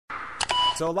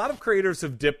So a lot of creators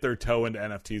have dipped their toe into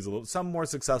NFTs, some more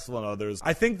successful than others.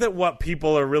 I think that what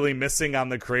people are really missing on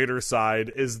the creator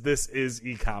side is this is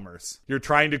e-commerce. You're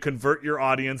trying to convert your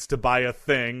audience to buy a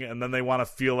thing, and then they want to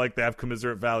feel like they have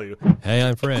commensurate value. Hey,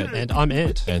 I'm Fred. And I'm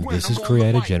Ant. And this is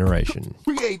Creator Generation.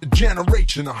 Create a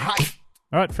generation of hype.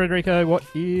 All right, Frederico, what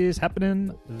is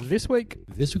happening this week?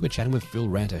 This week we're chatting with Phil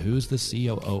Ranter, who is the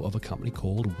COO of a company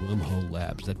called Wormhole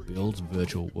Labs that builds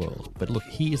virtual worlds. But look,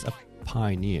 he is a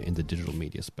pioneer in the digital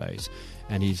media space,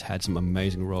 and he's had some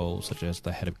amazing roles, such as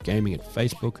the head of gaming at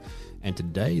Facebook. And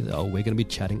today, though, we're going to be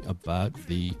chatting about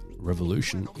the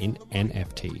revolution in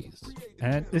NFTs.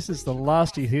 And this is the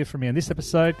last you hear from me in this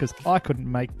episode because I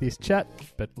couldn't make this chat,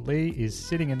 but Lee is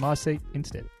sitting in my seat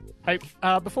instead. Hey,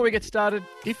 before we get started,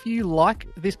 if you like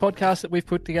this podcast that we've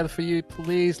put together for you,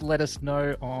 please let us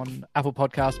know on Apple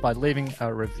Podcasts by leaving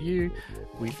a review.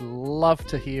 We'd love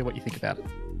to hear what you think about it.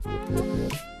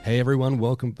 Hey everyone,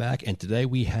 welcome back. And today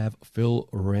we have Phil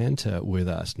Ranter with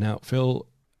us. Now, Phil,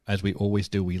 as we always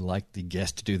do, we like the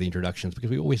guest to do the introductions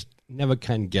because we always never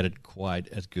can get it quite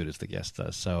as good as the guest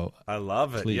does. So I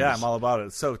love it. Please. Yeah, I'm all about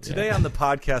it. So today on the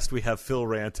podcast, we have Phil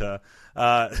Ranter.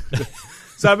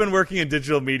 So I've been working in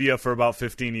digital media for about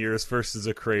 15 years, first as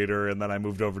a creator, and then I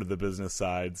moved over to the business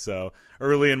side. So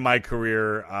early in my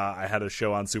career, I had a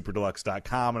show on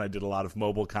superdeluxe.com, and I did a lot of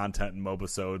mobile content and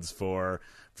mobisodes for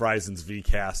Verizon's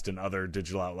Vcast and other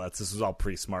digital outlets. This was all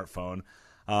pre-smartphone.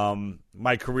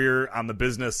 My career on the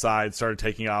business side started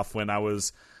taking off when I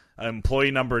was employee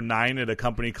number 9 at a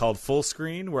company called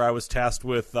Fullscreen, where I was tasked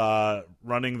with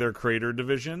running their creator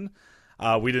division.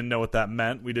 We didn't know what that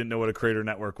meant. We didn't know what a creator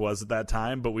network was at that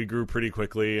time, but we grew pretty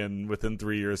quickly, and within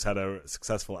 3 years had a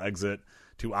successful exit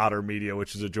to Otter Media,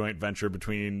 which is a joint venture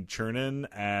between Chernin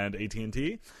and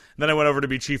AT&T. And then I went over to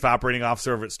be chief operating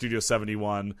officer over at Studio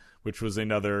 71, which was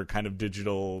another kind of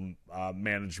digital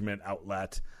management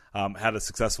outlet. Had a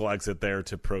successful exit there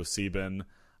to ProSieben.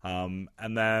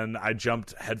 And then I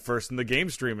jumped headfirst in the game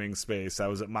streaming space. I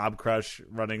was at Mobcrush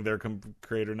running their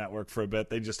creator network for a bit.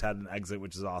 They just had an exit,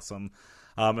 which is awesome.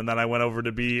 And then I went over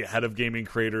to be head of gaming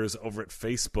creators over at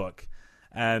Facebook.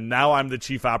 And now I'm the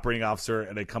chief operating officer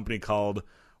at a company called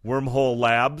Wormhole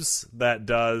Labs that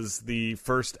does the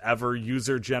first ever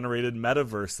user-generated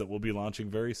metaverse that we'll be launching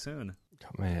very soon.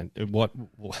 Oh, man, what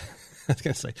I was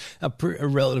going to say, a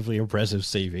relatively impressive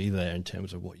CV there in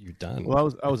terms of what you've done.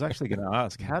 Well, I was actually going to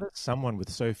ask, how does someone with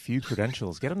so few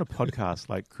credentials get on a podcast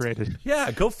like Created?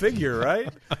 Yeah, go figure,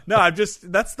 right? No,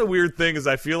 that's the weird thing is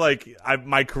I feel like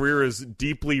my career is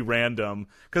deeply random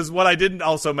because what I didn't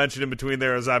also mention in between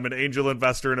there is I'm an angel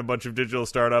investor in a bunch of digital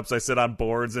startups. I sit on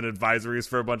boards and advisories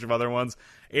for a bunch of other ones.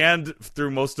 And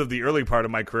through most of the early part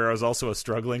of my career, I was also a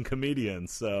struggling comedian,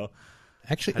 so...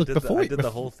 Actually, look, I did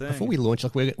the whole thing. Before we launch,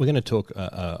 look, we're going to talk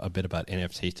a bit about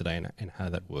NFTs today and how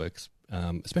that works,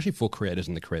 especially for creators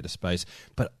in the creator space.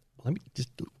 But let me just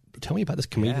tell me about this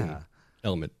comedian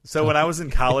element. So when I was in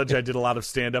college, I did a lot of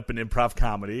stand-up and improv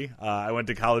comedy. I went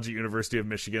to college at University of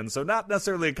Michigan, so not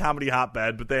necessarily a comedy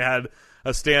hotbed, but they had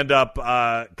a stand-up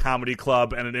comedy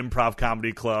club and an improv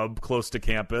comedy club close to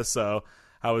campus. So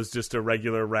I was just a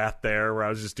regular rat there where I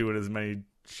was just doing as many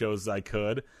shows as I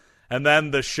could. And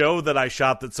then the show that I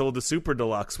shot that sold to Super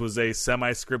Deluxe was a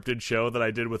semi-scripted show that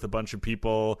I did with a bunch of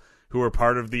people who were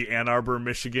part of the Ann Arbor,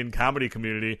 Michigan comedy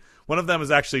community. One of them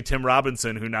is actually Tim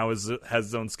Robinson, who now has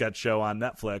his own sketch show on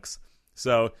Netflix.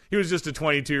 So he was just a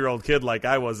 22-year-old kid like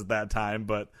I was at that time,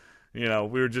 but you know,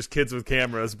 we were just kids with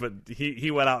cameras, but he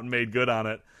went out and made good on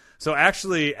it. So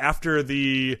actually, after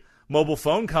the mobile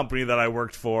phone company that I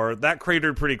worked for, that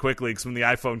cratered pretty quickly because when the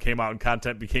iPhone came out and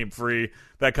content became free,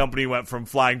 that company went from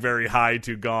flying very high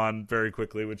to gone very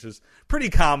quickly, which is pretty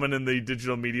common in the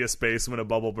digital media space when a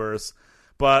bubble bursts.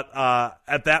 But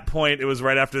at that point, it was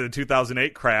right after the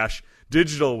 2008 crash.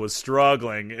 Digital was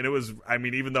struggling, and it was, I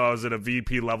mean, even though I was at a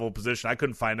VP level position, I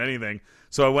couldn't find anything.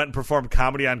 So I went and performed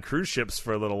comedy on cruise ships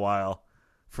for a little while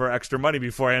for extra money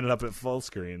before I ended up at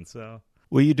Fullscreen. So,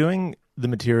 were you doing the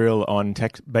material on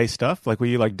tech-based stuff? Like, were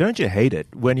you like, don't you hate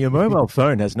it when your mobile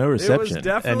phone has no reception? It was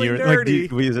definitely nerdy.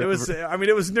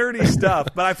 It was nerdy stuff,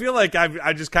 but I feel like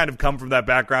I just kind of come from that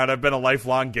background. I've been a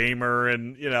lifelong gamer,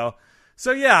 and you know,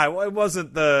 so yeah, I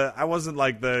wasn't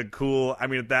like the cool. I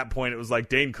mean, at that point, it was like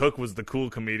Dane Cook was the cool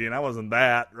comedian. I wasn't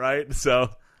that, right? So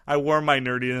I wore my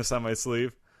nerdiness on my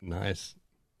sleeve. Nice.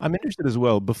 I'm interested as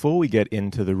well, before we get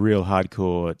into the real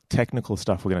hardcore technical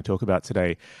stuff we're going to talk about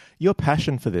today, your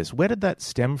passion for this, where did that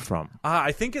stem from?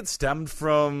 I think it stemmed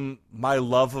from my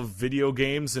love of video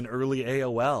games and early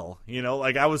AOL. You know,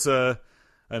 like I was I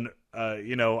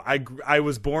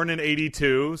was born in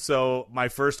 '82, so my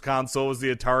first console was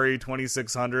the Atari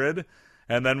 2600,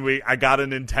 And then I got a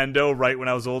Nintendo right when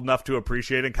I was old enough to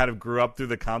appreciate it and kind of grew up through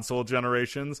the console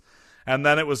generations. And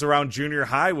then it was around junior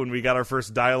high when we got our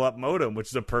first dial-up modem, which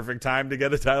is a perfect time to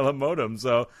get a dial-up modem.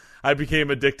 So I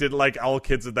became addicted, like all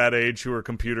kids at that age who were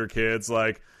computer kids.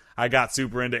 Like, I got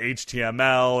super into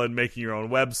HTML and making your own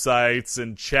websites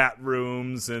and chat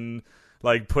rooms and,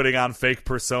 like, putting on fake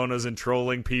personas and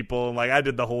trolling people. And, like, I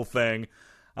did the whole thing.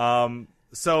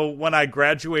 So when I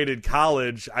graduated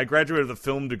college, I graduated with a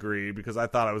film degree because I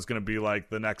thought I was going to be like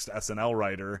the next SNL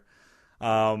writer.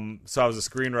 So I was a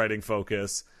screenwriting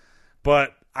focus.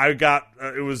 But I got,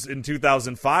 it was in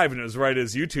 2005 and it was right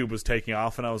as YouTube was taking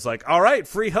off. And I was like, all right,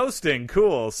 free hosting.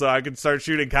 Cool. So I could start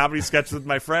shooting comedy sketches with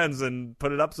my friends and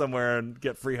put it up somewhere and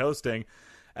get free hosting.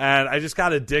 And I just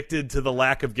got addicted to the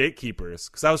lack of gatekeepers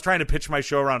because I was trying to pitch my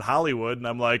show around Hollywood. And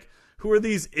I'm like, who are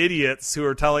these idiots who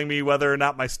are telling me whether or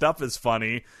not my stuff is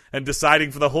funny and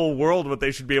deciding for the whole world what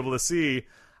they should be able to see?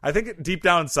 I think deep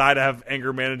down inside I have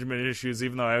anger management issues,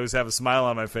 even though I always have a smile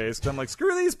on my face. Because I'm like,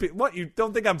 screw these people. What, you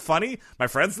don't think I'm funny? My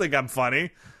friends think I'm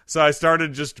funny. So I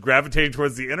started just gravitating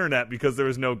towards the internet because there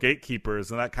was no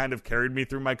gatekeepers, and that kind of carried me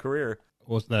through my career.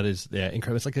 Well, that is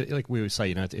incredible. It's like we would say,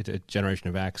 you know, it's a generation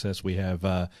of access. We have...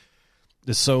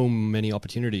 there's so many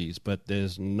opportunities, but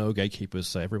there's no gatekeepers,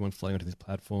 so everyone's flowing onto these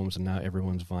platforms, and now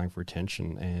everyone's vying for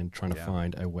attention and trying to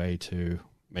find a way to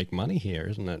make money here,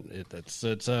 isn't it?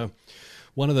 It's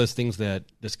one of those things that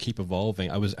just keep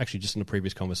evolving. I was actually just in a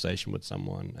previous conversation with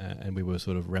someone, and we were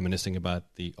sort of reminiscing about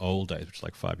the old days, which is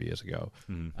like 5 years ago,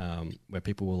 where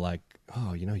people were like,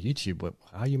 oh, you know, YouTube,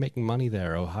 how are you making money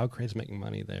there? Or how are creators making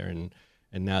money there? And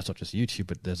now it's not just YouTube,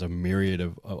 but there's a myriad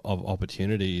of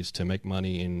opportunities to make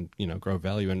money and, you know, grow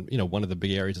value. And, you know, one of the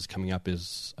big areas that's coming up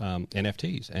is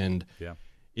NFTs. And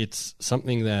it's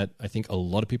something that I think a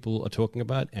lot of people are talking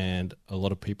about and a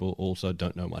lot of people also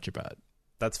don't know much about.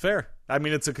 That's fair. I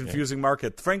mean, it's a confusing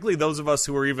market. Frankly, those of us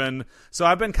who are even... So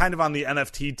I've been kind of on the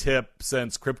NFT tip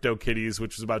since CryptoKitties,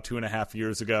 which was about 2.5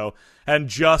 years ago, and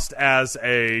just as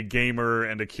a gamer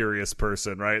and a curious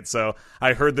person, right? So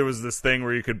I heard there was this thing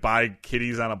where you could buy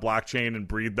kitties on a blockchain and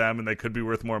breed them, and they could be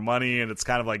worth more money, and it's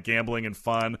kind of like gambling and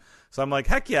fun. So I'm like,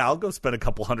 heck yeah, I'll go spend a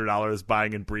couple $100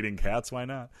 buying and breeding cats. Why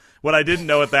not? What I didn't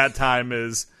know at that time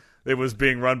is... It was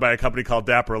being run by a company called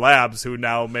Dapper Labs, who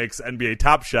now makes NBA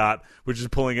Top Shot, which is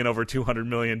pulling in over $200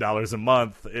 million a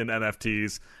month in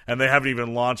NFTs. And they haven't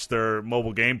even launched their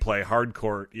mobile gameplay,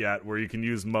 Hardcourt, yet, where you can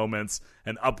use moments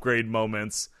and upgrade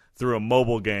moments through a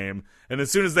mobile game. And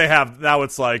as soon as they have, now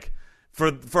it's like,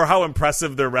 for how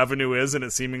impressive their revenue is, and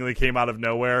it seemingly came out of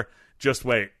nowhere, just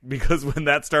wait. Because when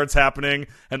that starts happening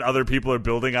and other people are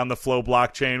building on the Flow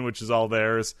blockchain, which is all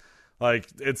theirs... Like,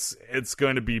 it's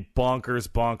going to be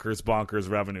bonkers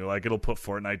revenue. Like, it'll put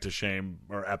Fortnite to shame,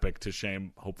 or Epic to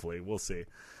shame, hopefully. We'll see.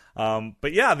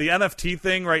 But yeah, the NFT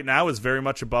thing right now is very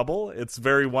much a bubble. It's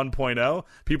very 1.0.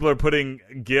 People are putting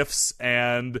GIFs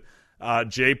and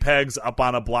JPEGs up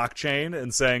on a blockchain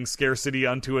and saying scarcity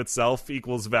unto itself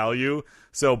equals value.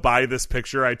 So buy this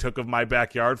picture I took of my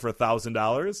backyard for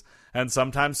 $1,000. And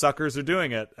sometimes suckers are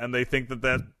doing it, and they think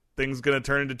that thing's going to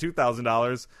turn into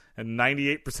 $2,000, and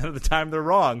 98% of the time they're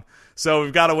wrong. So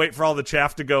we've got to wait for all the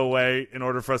chaff to go away in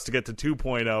order for us to get to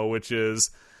 2.0, which is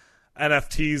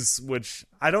NFTs, which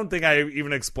I don't think I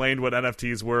even explained what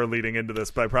NFTs were leading into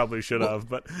this, but I probably should have.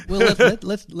 But let's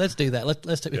do that.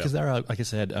 Let's because there are, like I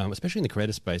said, especially in the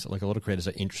creator space, like a lot of creators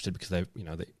are interested because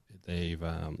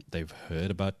they've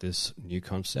heard about this new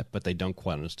concept, but they don't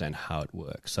quite understand how it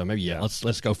works. So maybe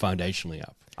let's go foundationally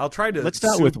up. I'll try to. Let's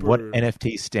start with what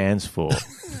NFT stands for.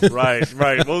 Right.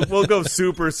 We'll go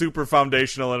super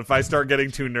foundational, and if I start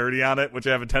getting too nerdy on it, which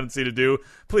I have a tendency to do,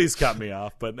 please cut me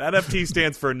off. But NFT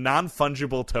stands for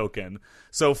non-fungible token.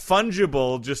 So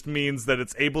fungible just means that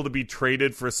it's able to be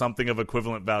traded for something of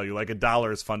equivalent value. Like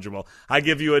 $1 is fungible. I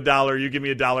give you $1, you give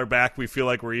me $1 back, we feel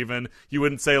like we're even. You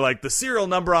wouldn't say like the serial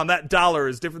number on that dollar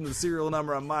is different than the serial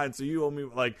number on mine, so you owe me.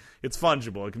 Like, it's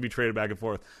fungible. It can be traded back and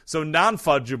forth. So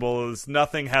non-fungible is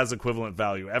nothing has equivalent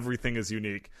value. Everything is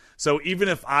unique. So even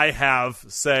if I have,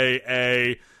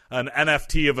 say, an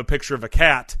NFT of a picture of a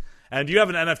cat, and you have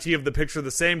an NFT of the picture of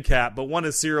the same cat, but one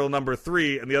is serial number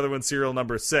 3 and the other one's serial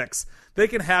number 6, they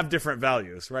can have different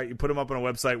values, right? You put them up on a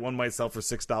website, one might sell for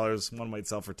 $6, one might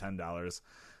sell for $10.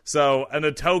 So, and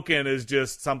a token is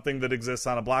just something that exists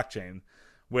on a blockchain,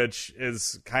 which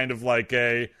is kind of like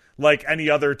any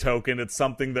other token. It's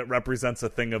something that represents a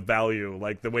thing of value,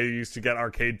 like the way you used to get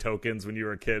arcade tokens when you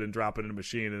were a kid and drop it in a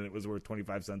machine and it was worth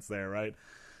 25 cents there, right?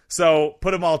 So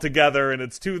put them all together, and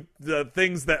it's the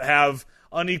things that have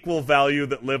unequal value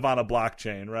that live on a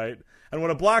blockchain, right? And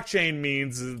what a blockchain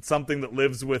means is it's something that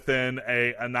lives within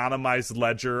a anonymized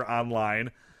ledger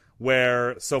online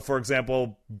where, so for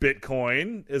example,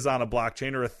 Bitcoin is on a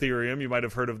blockchain, or Ethereum, you might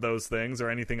have heard of those things,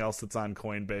 or anything else that's on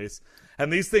Coinbase.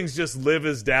 And these things just live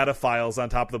as data files on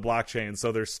top of the blockchain.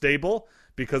 So they're stable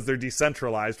because they're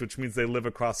decentralized, which means they live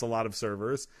across a lot of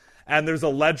servers. And there's a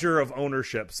ledger of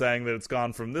ownership saying that it's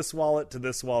gone from this wallet to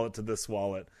this wallet to this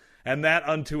wallet. And that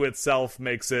unto itself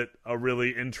makes it a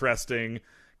really interesting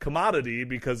commodity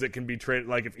because it can be traded.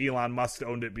 Like if Elon Musk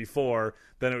owned it before,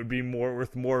 then it would be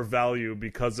worth more value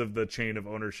because of the chain of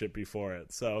ownership before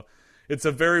it. So it's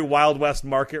a very Wild West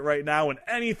market right now, and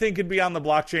anything can be on the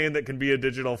blockchain that can be a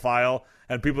digital file,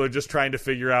 and people are just trying to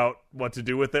figure out what to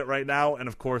do with it right now. And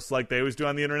of course, like they always do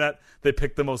on the internet, they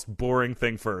pick the most boring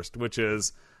thing first, which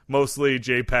is mostly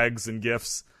JPEGs and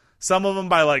GIFs. Some of them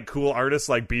by like cool artists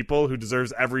like Beeple, who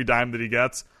deserves every dime that he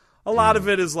gets. A lot of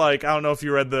it is like, I don't know if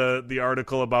you read the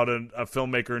article about a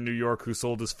filmmaker in New York who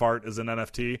sold his fart as an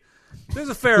NFT. There's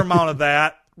a fair amount of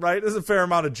that, right? There's a fair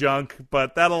amount of junk,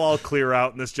 but that'll all clear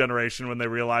out in this generation when they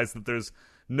realize that there's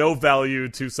no value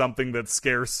to something that's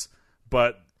scarce,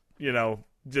 but, you know,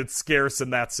 it's scarce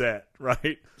and that's it,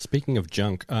 right? Speaking of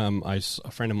junk, a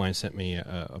friend of mine sent me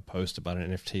a post about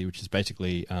an NFT, which is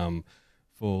basically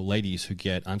for ladies who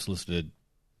get unsolicited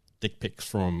dick pics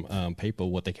from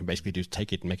people. What they can basically do is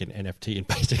take it and make an NFT and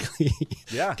basically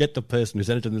get the person who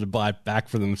sent it to them to buy it back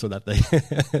for them so that they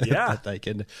that they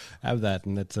can have that.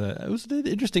 And it was an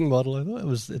interesting model. I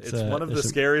thought it's one of the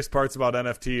scariest parts about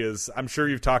NFT is, I'm sure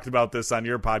you've talked about this on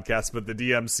your podcast, but the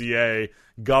DMCA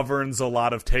governs a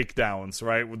lot of takedowns,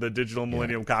 right? The Digital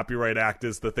Millennium Copyright Act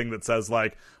is the thing that says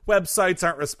like websites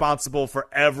aren't responsible for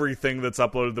everything that's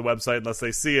uploaded to the website unless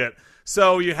they see it.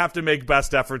 So you have to make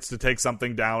best efforts to take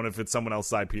something down if it's someone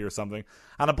else's IP or something.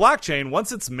 On a blockchain,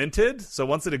 once it's minted, so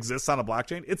once it exists on a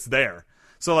blockchain, it's there.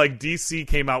 So like DC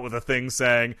came out with a thing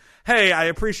saying, hey, I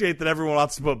appreciate that everyone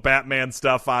wants to put Batman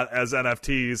stuff on as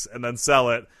NFTs and then sell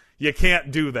it. You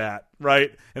can't do that,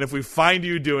 right? And if we find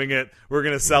you doing it, we're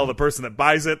going to sell the person that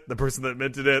buys it, the person that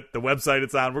minted it, the website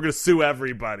it's on. We're going to sue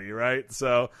everybody, right?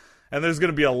 So, and there's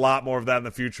going to be a lot more of that in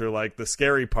the future. Like the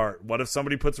scary part, what if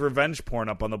somebody puts revenge porn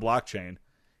up on the blockchain?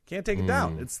 Can't take it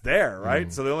down. It's there,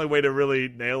 right? So the only way to really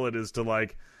nail it is to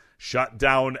like shut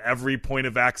down every point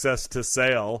of access to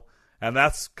sale. And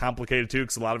that's complicated too,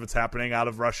 because a lot of it's happening out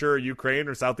of Russia or Ukraine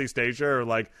or Southeast Asia or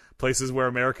like places where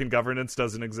American governance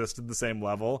doesn't exist at the same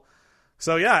level.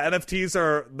 So yeah, NFTs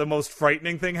are the most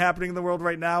frightening thing happening in the world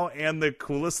right now and the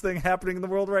coolest thing happening in the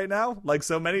world right now. Like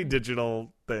so many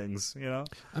digital things, you know?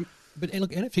 But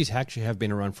look, NFTs actually have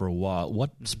been around for a while.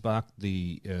 What sparked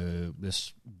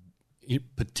this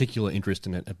particular interest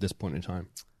in it at this point in time?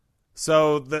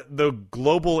 So the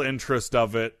global interest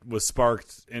of it was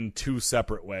sparked in two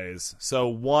separate ways. So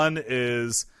one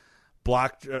is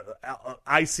ICOs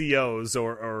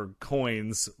or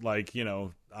coins like, you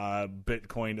know,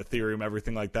 Bitcoin, Ethereum,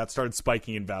 everything like that started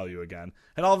spiking in value again.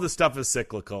 And all of this stuff is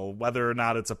cyclical, whether or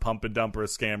not it's a pump and dump or a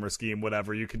scam or scheme,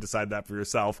 whatever, you can decide that for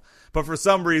yourself. But for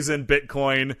some reason,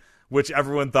 Bitcoin, which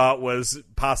everyone thought was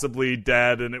possibly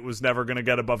dead and it was never going to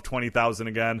get above 20,000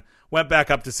 again, went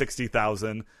back up to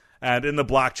 60,000. And in the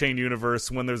blockchain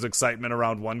universe, when there's excitement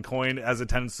around one coin, it has a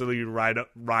tendency to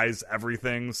rise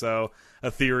everything. So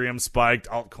Ethereum spiked,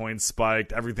 altcoins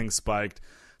spiked, everything spiked.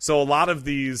 So a lot of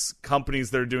these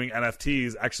companies that are doing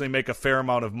NFTs actually make a fair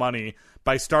amount of money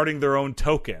by starting their own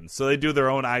token. So they do their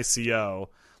own ICO.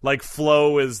 Like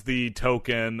Flow is the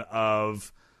token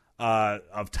of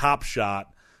Top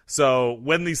Shot. So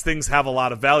when these things have a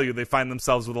lot of value, they find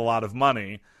themselves with a lot of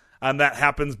money. And that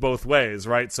happens both ways,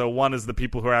 right? So one is the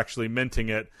people who are actually minting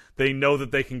it. They know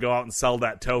that they can go out and sell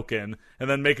that token and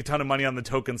then make a ton of money on the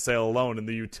token sale alone, and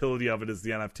the utility of it is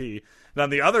the NFT. And on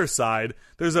the other side,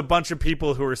 there's a bunch of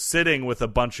people who are sitting with a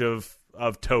bunch of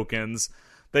tokens.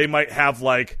 They might have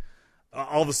like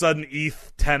all of a sudden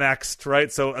ETH 10x'd,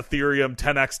 right? So Ethereum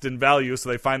 10x'd in value, so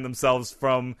they find themselves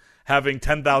from having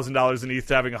 $10,000 in ETH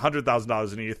to having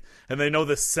 $100,000 in ETH. And they know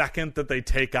the second that they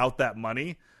take out that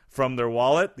money from their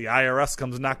wallet, the IRS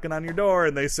comes knocking on your door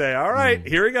and they say, all right,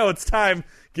 here we go. It's time.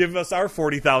 Give us our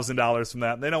 $40,000 from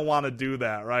that. And they don't want to do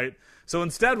that, right? So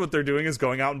instead, what they're doing is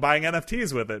going out and buying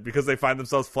NFTs with it because they find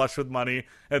themselves flush with money.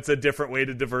 It's a different way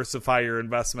to diversify your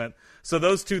investment. So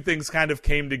those two things kind of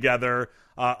came together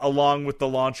along with the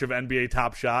launch of NBA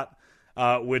Top Shot,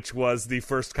 which was the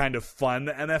first kind of fun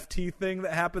NFT thing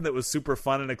that happened that was super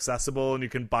fun and accessible, and you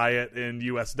can buy it in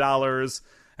US dollars.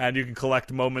 And you can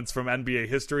collect moments from NBA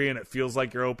history, and it feels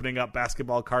like you're opening up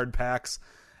basketball card packs.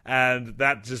 And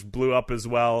that just blew up as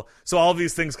well. So all of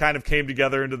these things kind of came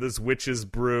together into this witch's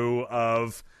brew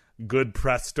of, good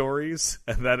press stories,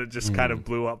 and then it just kind of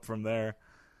blew up from there.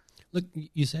 Look,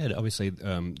 you said obviously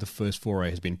the first foray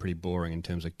has been pretty boring in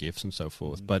terms of GIFs and so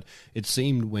forth, but it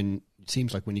seems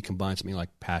like when you combine something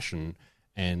like passion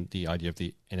and the idea of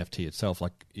the NFT itself,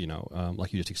 like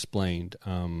like you just explained,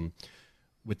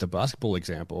 with the basketball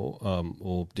example,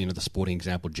 or the sporting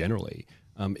example generally,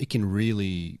 it can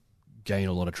really gain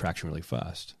a lot of traction really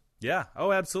fast. Yeah.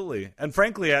 Oh, absolutely. And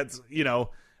frankly,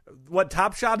 what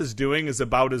Top Shot is doing is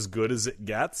about as good as it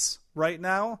gets right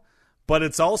now. But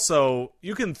it's also,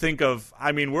 you can think of,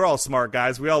 we're all smart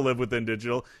guys. We all live within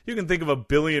digital. You can think of a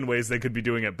billion ways they could be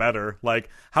doing it better. Like,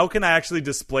 how can I actually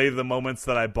display the moments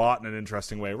that I bought in an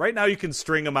interesting way? Right now, you can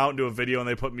string them out into a video and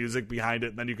they put music behind it,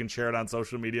 and then you can share it on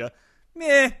social media.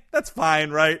 That's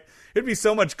fine, right? It'd be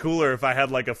so much cooler if I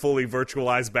had like a fully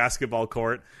virtualized basketball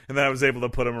court and then I was able to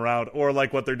put them around. Or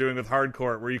like what they're doing with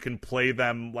Hardcourt, where you can play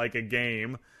them like a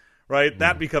game. Right?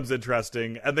 That becomes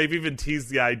interesting. And they've even teased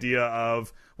the idea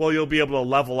of, well, you'll be able to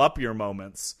level up your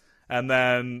moments. And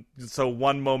then, so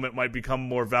one moment might become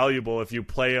more valuable if you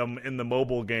play them in the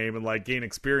mobile game and like gain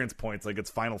experience points, like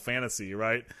it's Final Fantasy,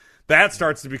 right? That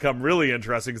starts to become really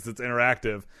interesting because it's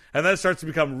interactive. And then it starts to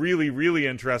become really, really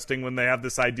interesting when they have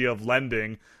this idea of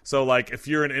lending. So like, if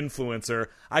you're an influencer,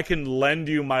 I can lend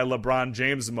you my LeBron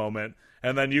James moment,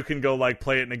 and then you can go like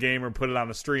play it in a game or put it on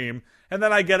a stream, and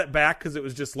then I get it back because it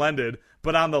was just lended.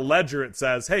 But on the ledger it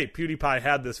says, hey, PewDiePie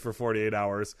had this for 48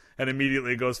 hours, and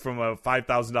immediately it goes from a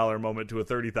 $5,000 moment to a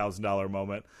 $30,000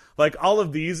 moment. Like, all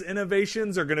of these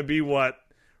innovations are going to be what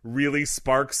really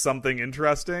sparks something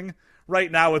interesting.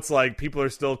 Right now it's like people are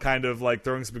still kind of like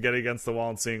throwing spaghetti against the wall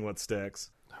and seeing what sticks.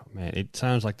 Man, it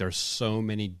sounds like there's so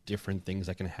many different things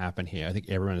that can happen here. I think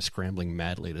everyone is scrambling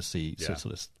madly to see, to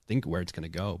sort of think where it's going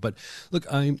to go. But look,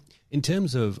 in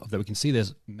terms of that, we can see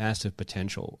there's massive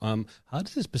potential. How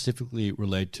does this specifically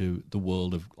relate to the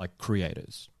world of like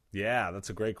creators? Yeah, that's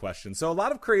a great question. So a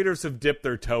lot of creators have dipped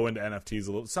their toe into NFTs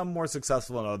a little, some more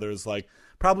successful than others. Like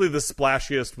probably the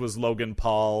splashiest was Logan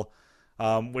Paul,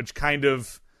 which kind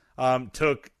of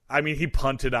he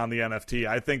punted on the NFT.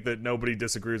 I think that nobody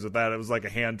disagrees with that. It was like a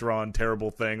hand-drawn,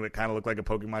 terrible thing that kind of looked like a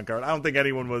Pokemon card. I don't think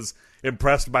anyone was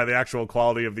impressed by the actual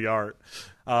quality of the art.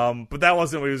 But that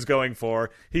wasn't what he was going for.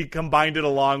 He combined it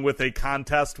along with a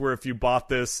contest where if you bought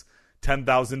this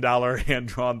 $10,000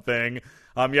 hand-drawn thing,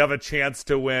 you have a chance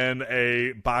to win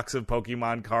a box of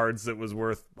Pokemon cards that was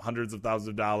worth hundreds of thousands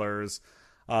of dollars.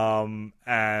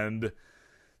 And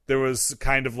there was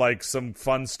kind of like some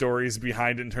fun stories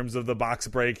behind it in terms of the box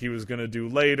break he was going to do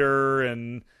later.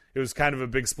 And it was kind of a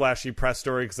big splashy press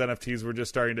story because NFTs were just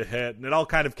starting to hit. And it all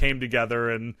kind of came together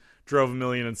and drove $1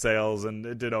 million in sales, and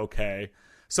it did okay.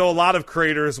 So a lot of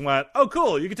creators went, oh,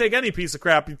 cool, you can take any piece of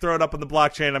crap, you throw it up on the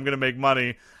blockchain, I'm going to make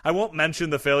money. I won't mention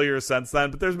the failures since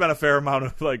then, but there's been a fair amount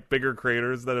of like bigger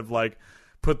creators that have like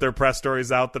put their press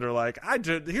stories out that are like,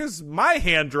 here's my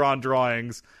hand-drawn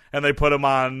drawings, and they put them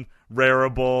on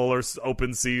Rarible or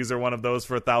OpenSeas or one of those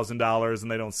for $1,000,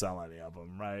 and they don't sell any of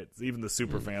them, right? Even the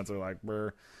super fans are like,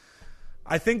 brr.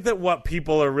 I think that what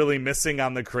people are really missing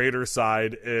on the creator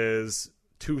side is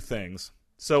two things.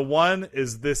 So one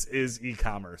is this is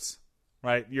e-commerce,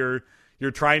 right? You're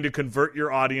trying to convert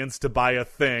your audience to buy a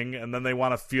thing, and then they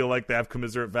want to feel like they have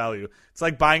commiserate value. It's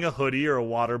like buying a hoodie or a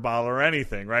water bottle or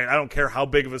anything, right? I don't care how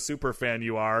big of a super fan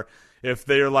you are. If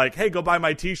they're like, hey, go buy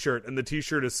my t-shirt, and the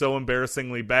t-shirt is so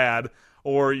embarrassingly bad,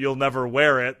 or you'll never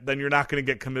wear it, then you're not going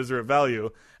to get commiserate value.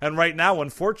 And right now,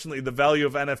 unfortunately, the value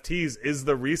of NFTs is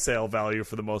the resale value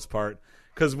for the most part.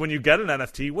 Because when you get an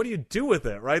NFT, what do you do with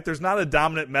it, right? There's not a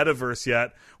dominant metaverse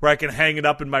yet where I can hang it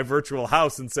up in my virtual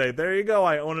house and say, there you go,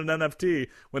 I own an NFT.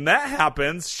 When that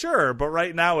happens, sure. But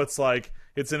right now it's like,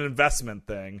 it's an investment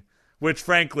thing, which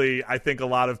frankly, I think a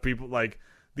lot of people, like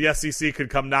the SEC could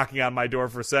come knocking on my door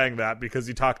for saying that, because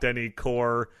you talk to any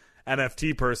core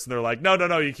NFT person, they're like,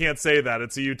 no, you can't say that.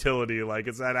 It's a utility. Like,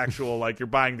 it's that actual, like, you're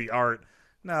buying the art.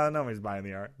 No, nobody's buying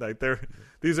the art. Like,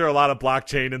 these are a lot of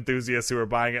blockchain enthusiasts who are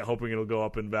buying it, hoping it'll go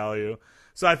up in value.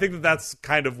 So I think that that's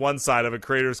kind of one side of it.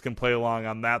 Creators can play along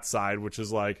on that side, which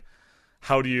is like,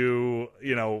 how do you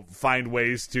find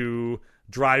ways to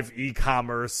drive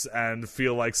e-commerce and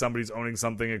feel like somebody's owning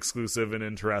something exclusive and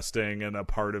interesting and a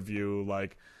part of you,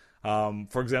 like,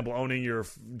 for example, owning your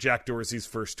Jack Dorsey's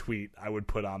first tweet, I would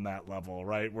put on that level,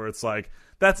 right? Where it's like,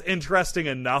 that's interesting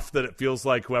enough that it feels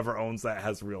like whoever owns that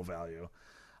has real value.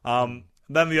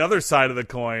 Then the other side of the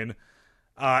coin,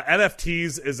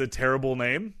 NFTs is a terrible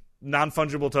name.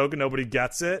 Non-fungible token, nobody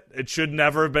gets it. It should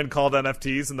never have been called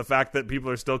NFTs, and the fact that people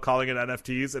are still calling it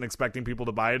NFTs and expecting people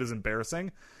to buy it is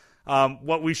embarrassing.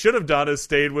 What we should have done is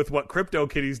stayed with what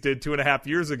CryptoKitties did 2.5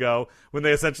 years ago when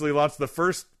they essentially launched the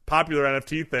first popular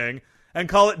NFT thing and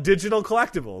call it digital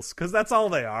collectibles, because that's all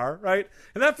they are, right?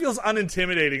 And that feels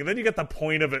unintimidating, and then you get the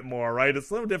point of it more, right? It's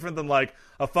a little different than like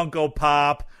a Funko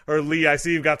Pop, or Lee, I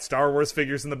see you've got Star Wars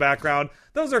figures in the background.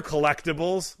 Those are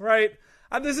collectibles, right?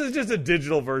 This is just a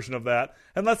digital version of that.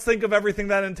 And let's think of everything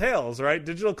that entails, right?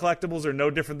 Digital collectibles are no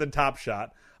different than Top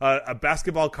Shot. A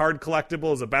basketball card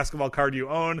collectible is a basketball card you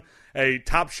own. A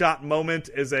Top Shot moment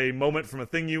is a moment from a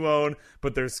thing you own,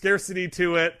 but there's scarcity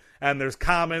to it, and there's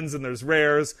commons, and there's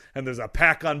rares, and there's a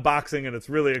pack unboxing, and it's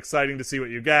really exciting to see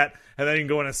what you get. And then you can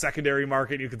go in a secondary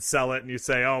market, you can sell it, and you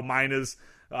say, oh, mine is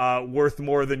worth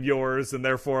more than yours, and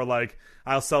therefore, like,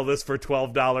 I'll sell this for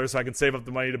 $12 so I can save up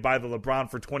the money to buy the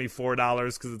LeBron for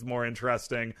 $24 because it's more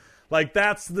interesting. Like,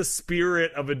 that's the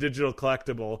spirit of a digital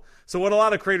collectible. So what a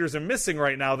lot of creators are missing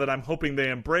right now that I'm hoping they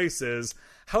embrace is,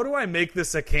 how do I make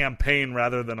this a campaign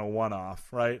rather than a one-off,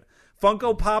 right?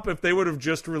 Funko Pop, if they would have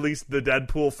just released the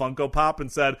Deadpool Funko Pop and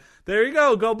said, there you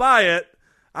go buy it,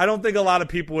 I don't think a lot of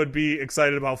people would be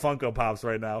excited about Funko Pops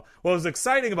right now. What was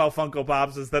exciting about Funko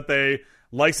Pops is that they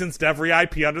licensed every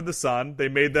IP under the sun. They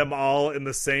made them all in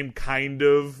the same kind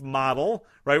of model,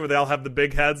 right, where they all have the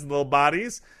big heads and little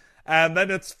bodies. And then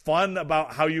it's fun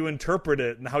about how you interpret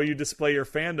it and how you display your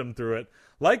fandom through it.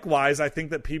 Likewise, I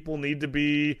think that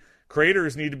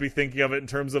creators need to be thinking of it in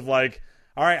terms of like,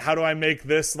 all right, how do I make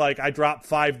this, like, I drop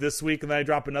 5 this week, and then I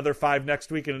drop another 5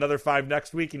 next week, and another 5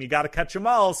 next week, and you got to catch them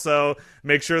all, so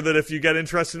make sure that if you get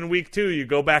interested in week 2, you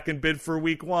go back and bid for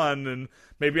week 1, and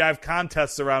maybe I have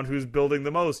contests around who's building the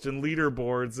most, and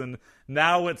leaderboards, and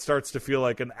now it starts to feel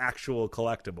like an actual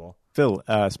collectible. Phil,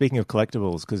 speaking of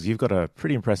collectibles, because you've got a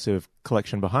pretty impressive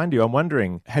collection behind you, I'm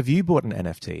wondering, have you bought an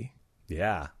NFT?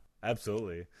 Yeah,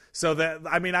 absolutely. So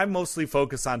I mostly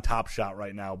focus on Top Shot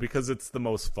right now because it's the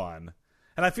most fun.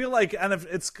 And I feel like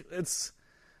it's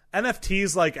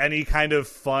NFTs, like any kind of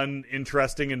fun,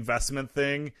 interesting investment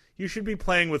thing, you should be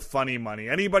playing with funny money.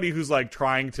 Anybody who's like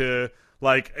trying to,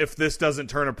 like, if this doesn't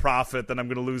turn a profit, then I'm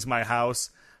going to lose my house,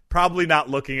 probably not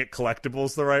looking at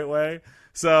collectibles the right way.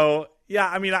 So, yeah,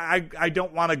 I mean, I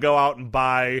don't want to go out and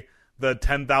buy the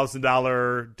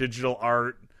 $10,000 digital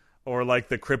art or like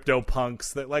the crypto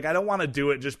punks that, like, I don't want to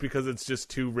do it just because it's just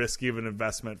too risky of an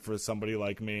investment for somebody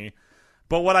like me.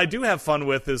 But what I do have fun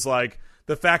with is, like,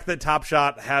 the fact that Top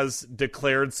Shot has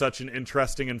declared such an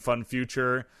interesting and fun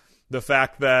future, the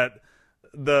fact that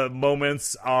the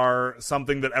moments are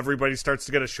something that everybody starts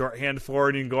to get a shorthand for,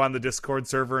 and you can go on the Discord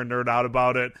server and nerd out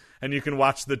about it, and you can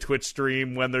watch the Twitch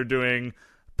stream when they're doing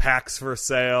packs for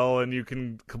sale, and you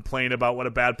can complain about what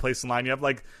a bad place in line you have.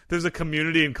 Like, there's a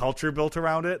community and culture built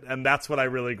around it, and that's what I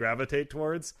really gravitate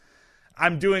towards.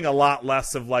 I'm doing a lot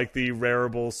less of like the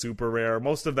rareable, super rare.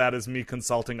 Most of that is me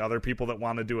consulting other people that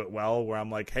want to do it well, where I'm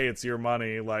like, hey, it's your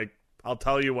money. Like, I'll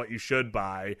tell you what you should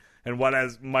buy and what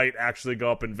might actually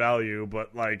go up in value,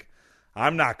 but like,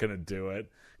 I'm not going to do it.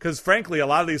 Because frankly, a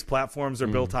lot of these platforms are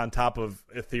built on top of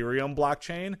Ethereum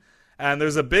blockchain. And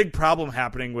there's a big problem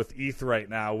happening with ETH right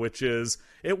now, which is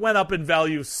it went up in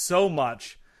value so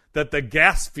much that the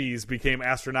gas fees became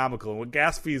astronomical. And what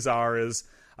gas fees are is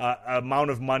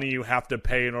amount of money you have to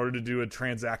pay in order to do a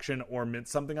transaction or mint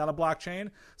something on a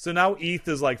blockchain. So now ETH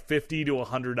is like $50 to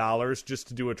 $100 just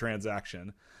to do a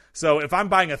transaction. So if I'm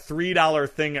buying a $3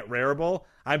 thing at Rarible,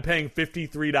 I'm paying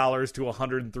 $53 to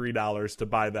 $103 to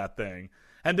buy that thing.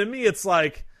 And to me, it's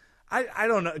like, I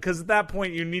don't know, because at that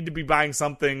point you need to be buying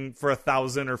something for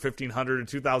 $1,000 or $1,500 or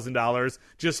 $2,000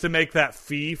 just to make that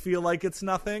fee feel like it's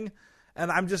nothing. And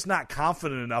I'm just not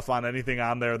confident enough on anything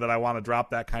on there that I want to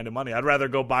drop that kind of money. I'd rather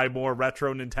go buy more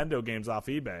retro Nintendo games off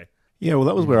eBay. Yeah, well,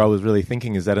 that was where I was really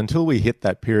thinking, is that until we hit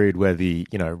that period where the,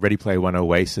 Ready Player One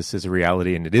Oasis is a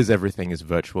reality and everything is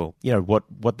virtual,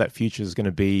 what that future is going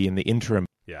to be in the interim.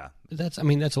 Yeah.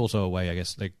 That's also a way, I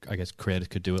guess creators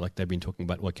could do it. Like they've been talking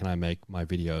about, well, can I make my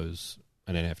videos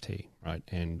an NFT, right?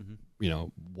 And,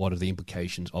 what are the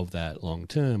implications of that long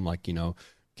term? Like, can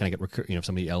I get if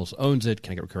somebody else owns it,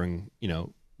 can I get recurring,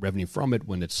 revenue from it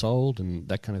when it's sold and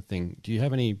that kind of thing? Do you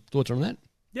have any thoughts on that?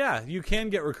 Yeah, you can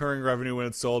get recurring revenue when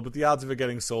it's sold, but the odds of it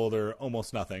getting sold are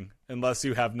almost nothing. Unless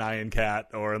you have Nyan Cat,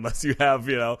 or unless you have,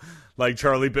 like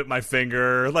Charlie Bit My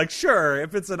Finger. Like, sure,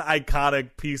 if it's an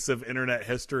iconic piece of internet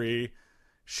history,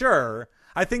 sure.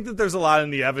 I think that there's a lot of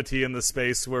naivety in the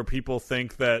space where people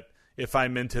think that if I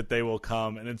mint it, they will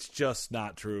come, and it's just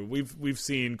not true. We've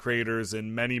seen creators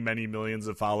and many, many millions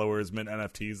of followers mint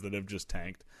NFTs that have just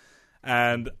tanked.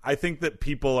 And I think that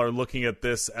people are looking at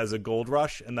this as a gold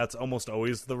rush, and that's almost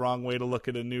always the wrong way to look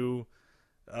at a new...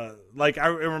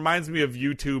 it reminds me of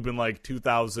YouTube in like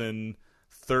 2003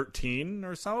 2013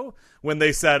 or so, when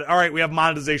they said, all right, we have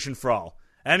monetization for all.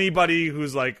 Anybody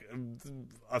who's like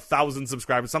 1,000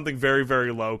 subscribers, something very,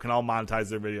 very low, can all monetize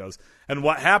their videos. And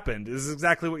what happened is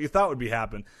exactly what you thought would be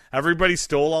happen. Everybody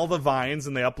stole all the Vines,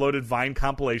 and they uploaded Vine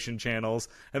compilation channels,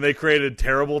 and they created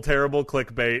terrible, terrible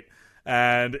clickbait,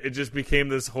 and it just became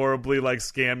this horribly like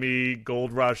scammy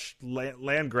gold rush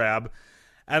land grab.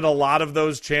 And a lot of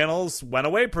those channels went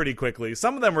away pretty quickly.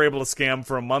 Some of them were able to scam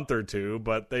for a month or two,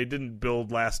 but they didn't build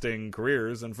lasting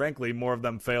careers. And frankly, more of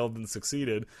them failed than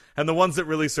succeeded. And the ones that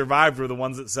really survived were the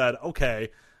ones that said,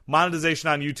 okay, monetization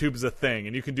on YouTube is a thing,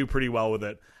 and you can do pretty well with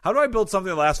it. How do I build something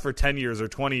that lasts for 10 years or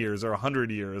 20 years or 100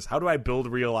 years? How do I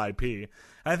build real IP? And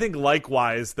I think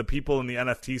likewise, the people in the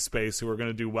NFT space who are going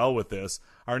to do well with this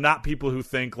are not people who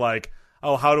think like,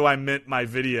 oh, how do I mint my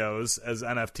videos as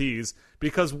NFTs?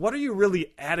 Because what are you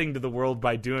really adding to the world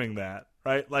by doing that,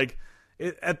 right? Like,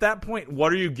 at that point,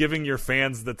 what are you giving your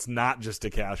fans that's not just a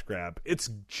cash grab? It's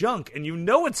junk, and you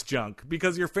know it's junk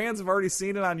because your fans have already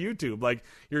seen it on YouTube. Like,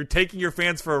 you're taking your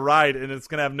fans for a ride, and it's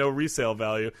going to have no resale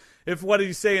value. If what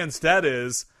you say instead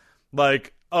is,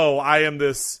 like, oh, I am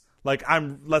this, like,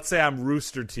 let's say I'm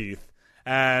Rooster Teeth,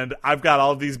 and I've got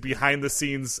all these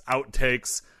behind-the-scenes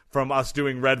outtakes from us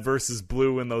doing Red versus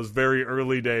Blue in those very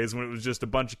early days when it was just a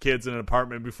bunch of kids in an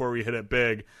apartment before we hit it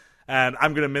big. And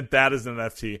I'm going to mint that as an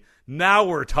NFT. Now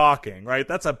we're talking, right?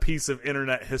 That's a piece of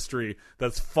internet history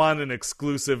that's fun and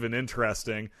exclusive and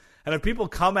interesting. And if people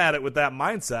come at it with that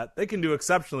mindset, they can do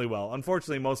exceptionally well.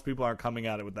 Unfortunately, most people aren't coming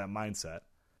at it with that mindset.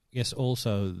 Yes,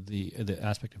 also the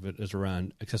aspect of it is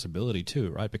around accessibility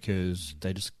too, right? Because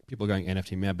people are going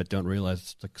NFT mad but don't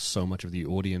realize like so much of the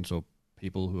audience or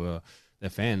people who are their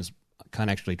fans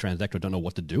can't actually transact or don't know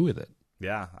what to do with it.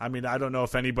 Yeah, I mean, I don't know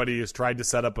if anybody has tried to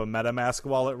set up a MetaMask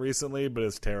wallet recently, but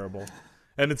it's terrible.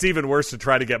 And it's even worse to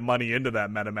try to get money into that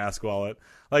MetaMask wallet.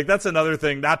 Like, that's another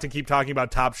thing, not to keep talking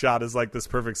about Top Shot as like this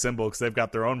perfect symbol because they've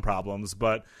got their own problems,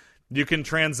 but you can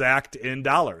transact in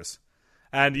dollars.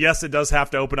 And yes, it does have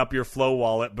to open up your Flow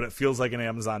wallet, but it feels like an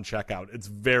Amazon checkout. It's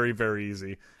very, very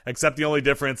easy. Except the only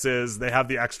difference is they have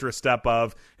the extra step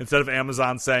of, instead of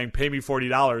Amazon saying, pay me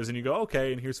 $40, and you go,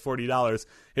 okay, and here's $40,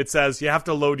 it says you have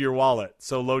to load your wallet.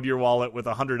 So load your wallet with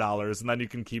 $100, and then you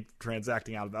can keep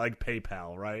transacting out of that, like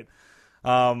PayPal, right?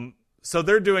 So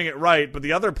they're doing it right, but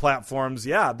the other platforms,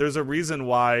 yeah, there's a reason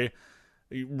why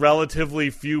relatively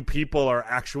few people are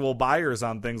actual buyers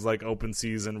on things like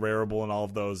OpenSeas and Rarible and all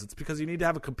of those. It's because you need to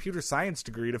have a computer science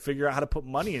degree to figure out how to put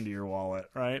money into your wallet,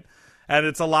 right? And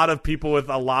it's a lot of people with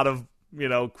a lot of,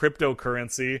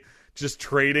 cryptocurrency just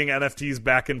trading NFTs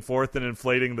back and forth and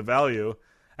inflating the value.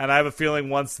 And I have a feeling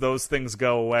once those things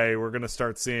go away, we're going to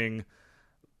start seeing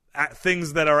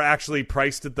things that are actually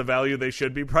priced at the value they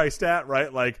should be priced at,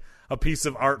 right? Like, a piece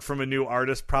of art from a new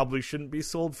artist probably shouldn't be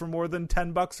sold for more than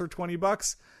 $10 or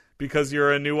 $20 because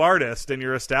you're a new artist and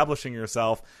you're establishing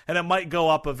yourself. And it might go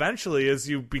up eventually as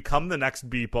you become the next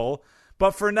Beeple.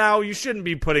 But for now, you shouldn't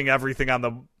be putting everything on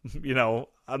the,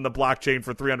 on the blockchain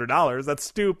for $300. That's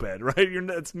stupid, right?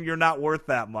 You're not worth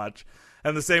that much.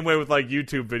 And the same way with like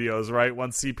YouTube videos, right?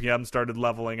 Once CPM started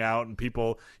leveling out and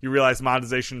you realize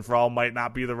monetization for all might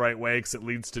not be the right way because it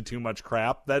leads to too much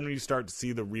crap, then you start to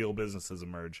see the real businesses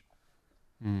emerge.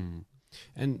 Mm.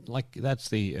 And like that's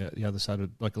the other side of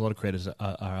like a lot of creators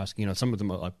are asking. Some of them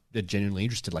are like, they're genuinely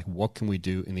interested. Like, what can we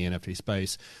do in the NFT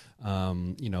space?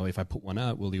 If I put one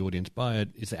out, will the audience buy it?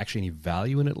 Is there actually any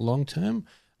value in it long term?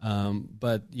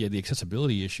 But yeah, the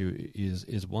accessibility issue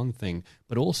is one thing,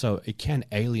 but also it can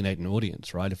alienate an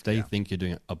audience, right? If they think you're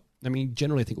doing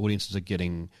generally I think audiences are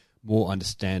getting more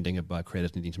understanding about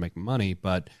creators needing to make money,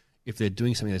 but if they're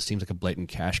doing something that seems like a blatant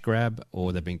cash grab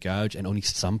or they're being gouged and only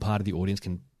some part of the audience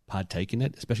can partake in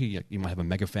it, especially you might have a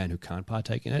mega fan who can't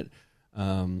partake in it,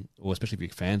 or especially if your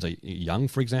fans are young,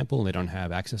 for example, and they don't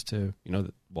have access to,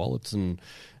 the wallets and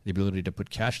the ability to put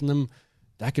cash in them,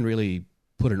 that can really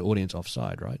put an audience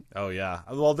offside, right? Oh, yeah.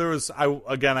 Well, I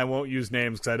won't use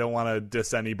names because I don't want to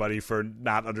diss anybody for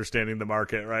not understanding the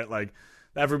market, right? Like,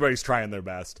 everybody's trying their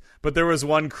best. But there was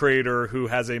one creator who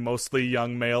has a mostly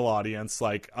young male audience,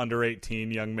 like under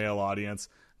 18 young male audience,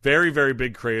 very, very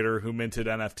big creator who minted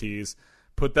NFTs,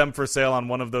 put them for sale on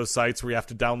one of those sites where you have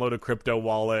to download a crypto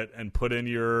wallet and put in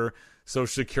your social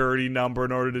security number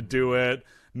in order to do it,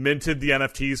 minted the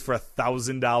NFTs for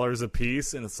 $1,000 a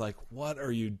piece. And it's like, what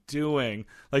are you doing?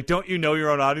 Like, don't you know your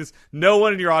own audience? No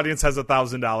one in your audience has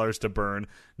 $1,000 to burn.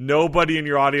 Nobody in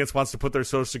your audience wants to put their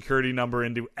social security number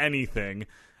into anything.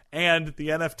 And the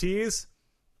NFTs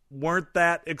weren't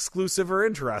that exclusive or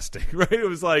interesting, right? It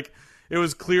was like, it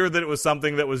was clear that it was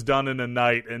something that was done in a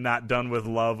night and not done with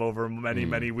love over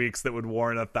many weeks that would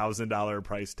warrant $1,000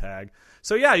 price tag.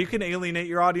 So yeah, you can alienate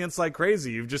your audience like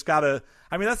crazy. You've just got to,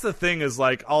 I mean, that's the thing is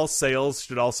like all sales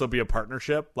should also be a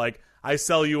partnership. Like I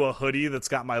sell you a hoodie that's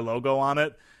got my logo on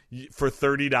it for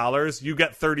 $30. You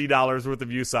get $30 worth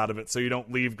of use out of it. So you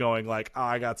don't leave going like, oh,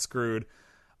 I got screwed.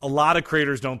 A lot of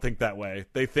creators don't think that way.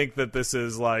 They think that this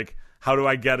is like, how do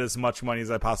I get as much money as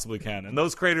I possibly can? And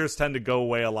those creators tend to go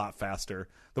away a lot faster.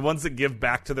 The ones that give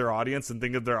back to their audience and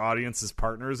think of their audience as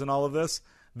partners in all of this,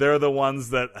 they're the ones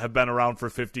that have been around for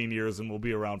 15 years and will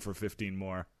be around for 15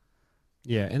 more.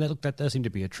 Yeah, and that does seem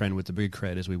to be a trend with the big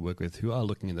creators we work with who are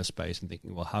looking in the space and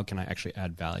thinking, well, how can I actually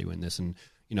add value in this? And,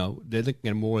 you know, they're looking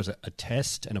at it more as a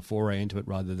test and a foray into it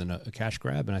rather than a cash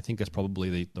grab. And I think that's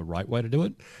probably the right way to do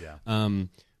it. Yeah.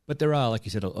 But there are, like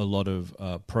you said, a lot of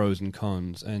pros and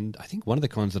cons. And I think one of the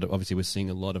cons that obviously we're seeing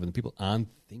a lot of and people aren't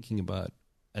thinking about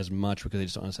as much because they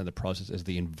just don't understand the process is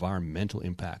the environmental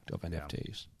impact of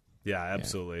NFTs. Yeah,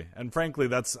 absolutely. Yeah. And frankly,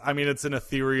 it's an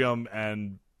Ethereum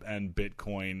and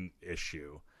Bitcoin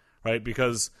issue, right?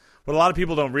 Because what a lot of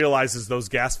people don't realize is those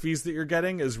gas fees that you're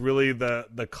getting is really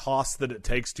the cost that it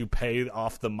takes to pay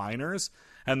off the miners.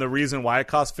 And the reason why it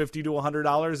costs $50 to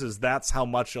 $100 is that's how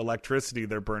much electricity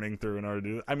they're burning through in order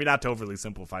to, I mean, not to overly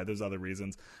simplify, there's other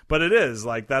reasons, but it is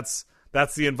like that's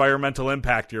the environmental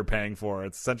impact you're paying for.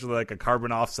 It's essentially like a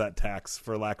carbon offset tax,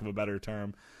 for lack of a better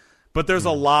term. But there's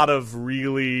a lot of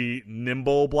really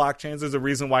nimble blockchains. There's a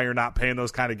reason why you're not paying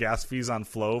those kind of gas fees on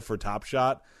Flow for Top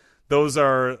Shot. Those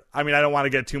are, I mean, I don't want to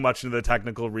get too much into the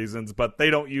technical reasons, but they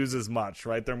don't use as much,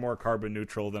 right? They're more carbon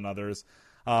neutral than others.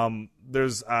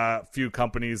 There's a few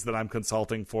companies that I'm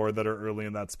consulting for that are early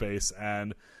in that space,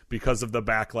 and because of the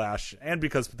backlash and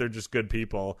because they're just good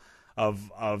people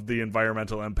of the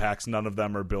environmental impacts, none of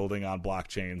them are building on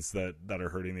blockchains that are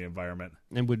hurting the environment.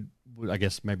 And would I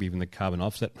guess maybe even the carbon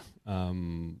offset,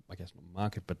 I guess not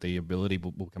market, but the ability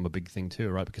will become a big thing too,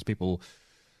 right? Because people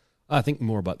think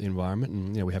more about the environment,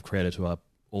 and we have creators who are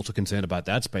also concerned about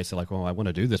that space. They're like, well, I want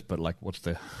to do this, but like, what's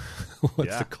the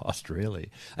the cost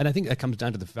really? And I think that comes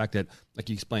down to the fact that, like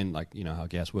you explained, like how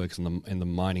gas works and the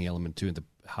mining element too, and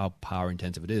how power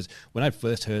intensive it is. When I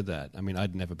first heard that, I mean,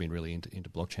 I'd never been really into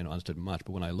blockchain or understood much,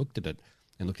 but when I looked at it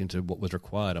and looked into what was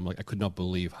required, I'm like, I could not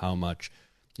believe how much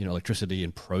electricity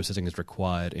and processing is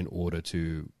required in order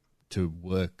to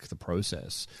work the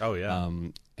process. Oh yeah.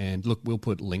 And look, we'll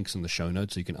put links in the show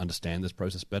notes so you can understand this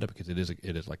process better, because it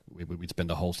is like we'd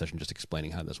spend a whole session just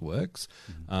explaining how this works.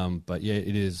 Mm-hmm. But yeah,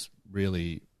 it is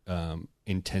really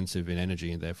intensive in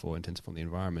energy and therefore intensive on the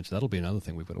environment. So that'll be another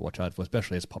thing we've got to watch out for,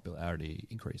 especially as popularity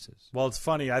increases. Well, it's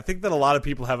funny. I think that a lot of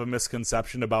people have a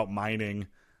misconception about mining,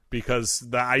 because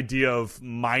the idea of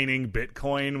mining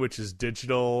Bitcoin, which is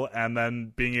digital, and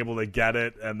then being able to get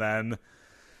it and then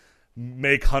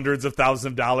make hundreds of thousands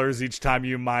of dollars each time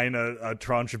you mine a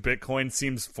tranche of Bitcoin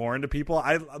seems foreign to people.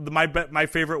 My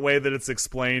favorite way that it's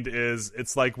explained is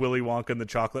it's like Willy Wonka and the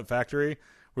Chocolate Factory,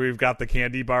 where you've got the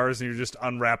candy bars and you're just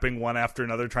unwrapping one after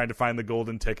another trying to find the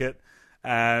golden ticket.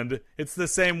 And it's the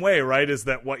same way, right? Is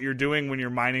that what you're doing when you're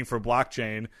mining for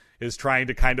blockchain is trying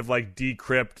to kind of like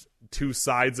decrypt two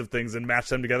sides of things and match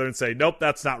them together and say, nope,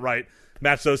 that's not right.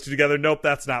 Match those two together. Nope,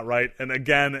 that's not right. And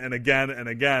again and again and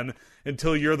again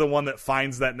until you're the one that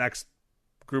finds that next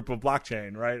group of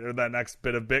blockchain, right? Or that next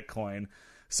bit of Bitcoin.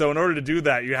 So in order to do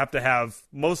that, you have to have,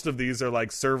 most of these are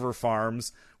like server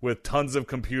farms with tons of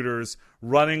computers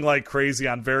running like crazy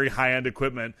on very high-end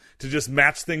equipment to just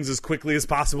match things as quickly as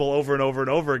possible over and over and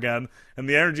over again. And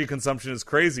the energy consumption is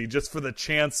crazy just for the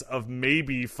chance of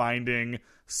maybe finding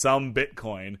some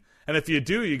Bitcoin. And if you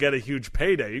do, you get a huge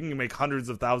payday. You can make hundreds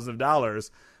of thousands of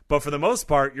dollars. But for the most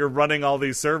part, you're running all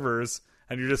these servers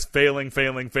and you're just failing.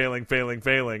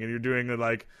 And you're doing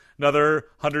like another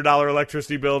 $100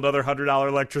 electricity bill, another $100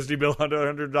 electricity bill,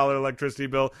 another $100 electricity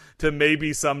bill to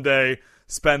maybe someday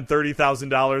spend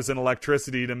 $30,000 in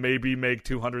electricity to maybe make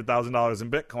 $200,000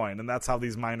 in Bitcoin. And that's how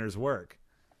these miners work.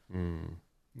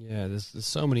 Yeah, there's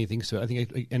so many things to it. I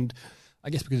think, and I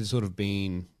guess because it's sort of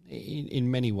been,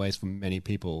 in many ways, for many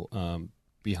people,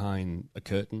 behind a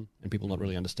curtain and people not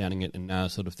really understanding it. And now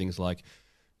sort of things like,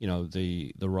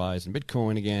 the rise in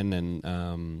Bitcoin again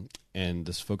and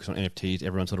this focus on NFTs,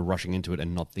 everyone's sort of rushing into it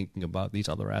and not thinking about these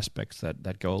other aspects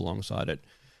that go alongside it.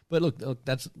 But look,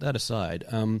 that's that aside.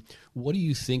 What do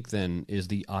you think then is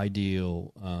the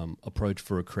ideal approach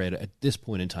for a creator at this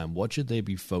point in time? What should they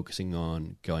be focusing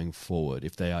on going forward?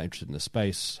 If they are interested in the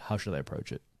space, how should they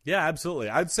approach it? Yeah, absolutely.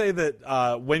 I'd say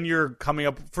that when you're coming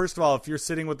up, first of all, if you're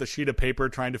sitting with a sheet of paper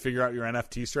trying to figure out your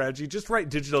NFT strategy, just write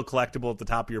digital collectible at the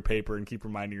top of your paper and keep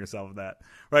reminding yourself of that,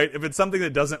 right? If it's something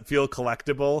that doesn't feel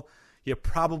collectible, you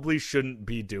probably shouldn't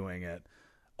be doing it.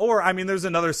 Or, I mean, there's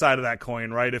another side of that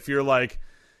coin, right? If you're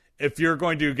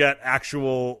going to get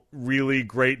actual really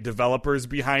great developers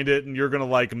behind it and you're going to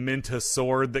like mint a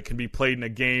sword that can be played in a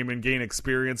game and gain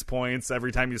experience points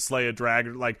every time you slay a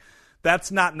dragon, like,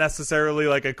 that's not necessarily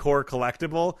like a core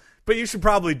collectible, but you should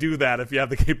probably do that if you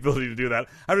have the capability to do that.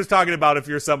 I'm just talking about if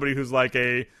you're somebody who's like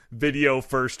a video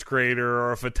first creator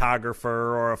or a photographer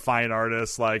or a fine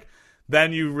artist, like,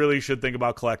 then you really should think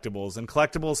about collectibles. And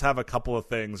collectibles have a couple of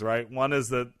things, right? One is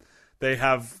that they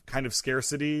have kind of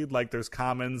scarcity, like there's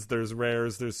commons, there's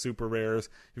rares, there's super rares.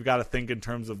 You've got to think in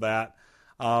terms of that.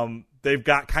 They've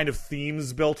got kind of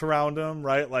themes built around them,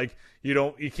 right? Like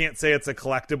you can't say it's a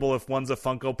collectible if one's a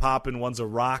Funko Pop and one's a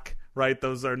rock, right?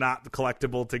 Those are not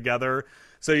collectible together.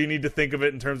 So you need to think of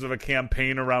it in terms of a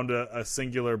campaign around a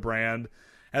singular brand.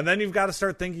 And then you've got to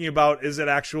start thinking about, is it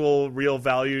actual real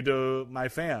value to my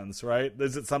fans, right?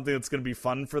 Is it something that's going to be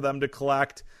fun for them to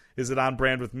collect? Is it on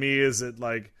brand with me? Is it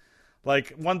like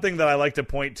one thing that I like to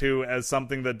point to as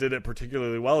something that did it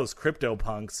particularly well is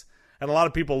CryptoPunks. And a lot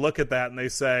of people look at that and they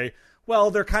say,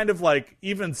 well, they're kind of like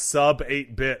even sub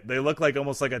 8-bit. They look like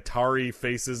almost like Atari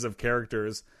faces of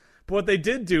characters. But what they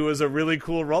did do is a really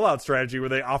cool rollout strategy where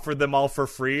they offered them all for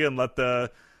free and let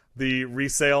the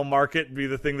resale market be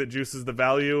the thing that juices the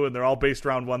value, and they're all based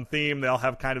around one theme. They all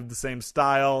have kind of the same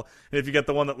style. And if you get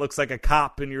the one that looks like a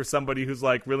cop and you're somebody who's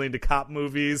like really into cop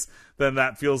movies, then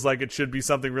that feels like it should be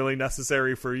something really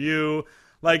necessary for you.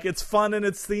 Like, it's fun and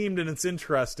it's themed and it's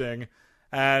interesting.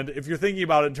 And if you're thinking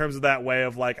about it in terms of that way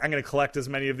of like, I'm going to collect as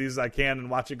many of these as I can and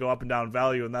watch it go up and down in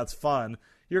value, and that's fun,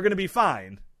 you're going to be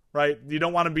fine, right? You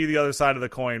don't want to be the other side of the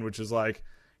coin, which is like,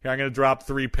 here, I'm going to drop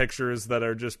 3 pictures that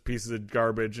are just pieces of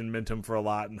garbage and mint them for a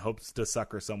lot and hopes to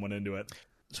sucker someone into it.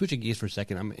 Switching gears for a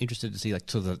second, I'm interested to see like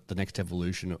sort of the next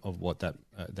evolution of what that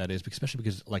is, especially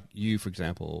because like you, for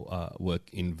example, work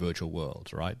in virtual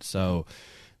worlds, right? So,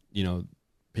 you know,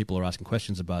 people are asking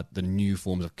questions about the new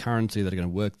forms of currency that are going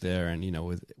to work there, and you know,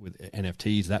 with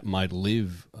NFTs that might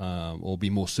live or be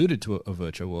more suited to a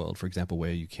virtual world, for example,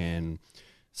 where you can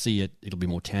see it, it'll be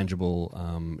more tangible,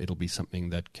 it'll be something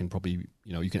that can probably,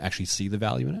 you know, you can actually see the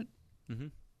value in it. Mm-hmm.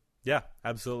 Yeah,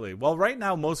 absolutely. Well, right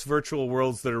now, most virtual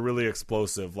worlds that are really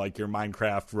explosive, like your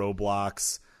Minecraft,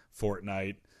 Roblox,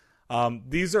 Fortnite,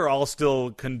 these are all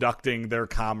still conducting their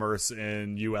commerce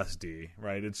in USD,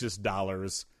 right? It's just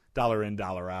dollars, dollar in,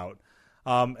 dollar out.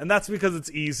 And that's because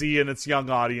it's easy and it's young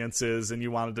audiences and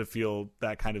you wanted to feel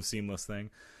that kind of seamless thing.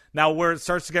 Now, where it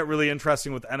starts to get really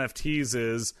interesting with NFTs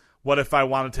is, what if I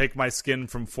want to take my skin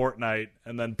from Fortnite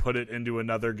and then put it into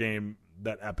another game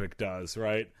that Epic does,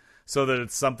 right? So that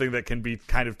it's something that can be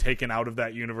kind of taken out of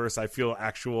that universe. I feel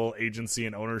actual agency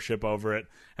and ownership over it,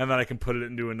 and then I can put it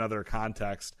into another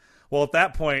context. Well, at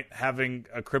that point, having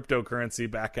a cryptocurrency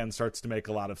backend starts to make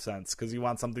a lot of sense, because you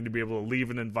want something to be able to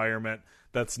leave an environment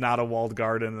that's not a walled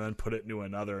garden and then put it into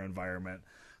another environment.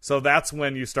 So that's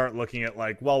when you start looking at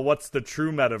like, well, what's the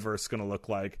true metaverse going to look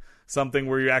like? Something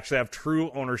where you actually have true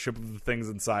ownership of the things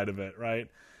inside of it, right?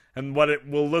 And what it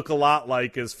will look a lot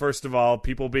like is, first of all,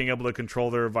 people being able to control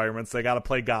their environments. They got to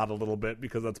play God a little bit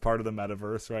because that's part of the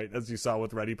metaverse, right? As you saw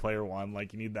with Ready Player One,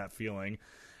 like you need that feeling.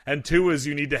 And 2 is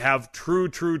you need to have true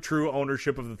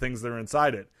ownership of the things that are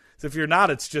inside it. So if you're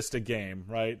not, it's just a game,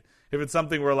 right? If it's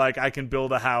something where like I can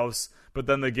build a house, but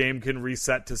then the game can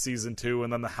reset to season 2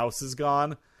 and then the house is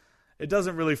gone, it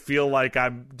doesn't really feel like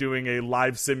I'm doing a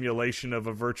live simulation of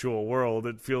a virtual world.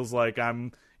 It feels like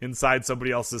I'm inside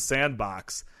somebody else's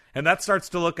sandbox. And that starts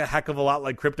to look a heck of a lot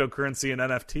like cryptocurrency and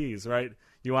NFTs, right?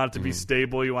 You want it to be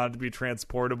stable. You want it to be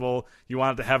transportable. You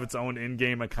want it to have its own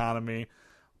in-game economy.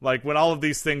 Like, when all of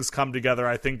these things come together,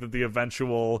 I think that the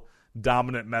eventual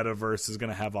dominant metaverse is going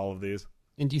to have all of these.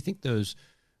 And do you think the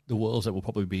worlds that will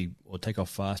probably be or take off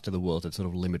fast are the worlds that sort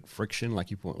of limit friction,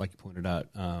 like you pointed out,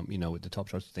 you know, with the Top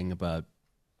Shots thing about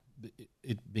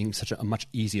it being such a much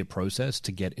easier process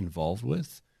to get involved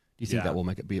with? Do you think that will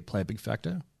make it play a big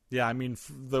factor? Yeah, I mean,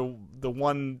 the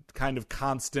one kind of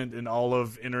constant in all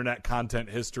of internet content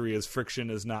history is friction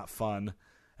is not fun,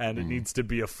 and it needs to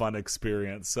be a fun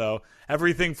experience. So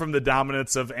everything from the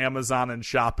dominance of Amazon and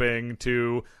shopping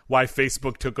to why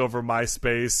Facebook took over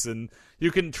MySpace, and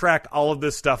you can track all of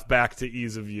this stuff back to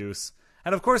ease of use.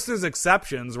 And of course there's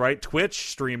exceptions, right? Twitch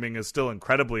streaming is still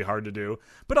incredibly hard to do,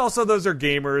 but also those are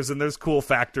gamers, and there's cool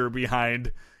factor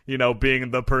behind, you know, being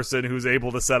the person who's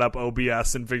able to set up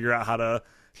OBS and figure out how to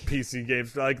PC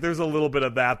games. Like, there's a little bit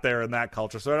of that there in that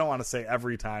culture, so I don't want to say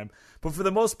every time. But for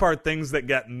the most part, things that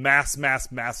get mass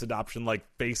adoption, like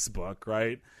Facebook,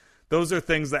 right? Those are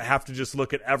things that have to just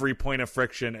look at every point of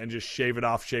friction and just shave it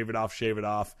off.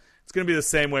 It's going to be the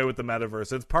same way with the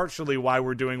metaverse. It's partially why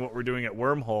we're doing what we're doing at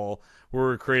Wormhole, where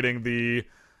we're creating the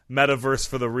metaverse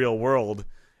for the real world,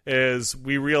 is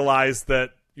we realize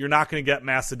that you're not going to get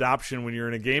mass adoption when you're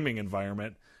in a gaming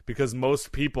environment, because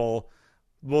most people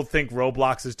will think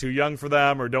Roblox is too young for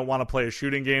them or don't want to play a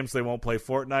shooting game, so they won't play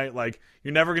Fortnite. Like,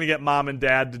 you're never going to get mom and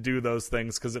dad to do those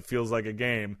things because it feels like a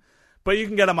game. But you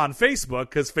can get them on Facebook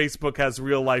because Facebook has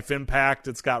real life impact.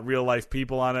 It's got real life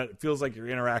people on it. It feels like you're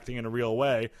interacting in a real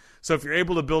way. So if you're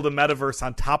able to build a metaverse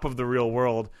on top of the real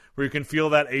world where you can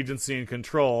feel that agency and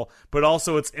control, but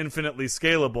also it's infinitely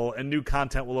scalable and new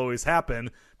content will always happen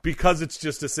because it's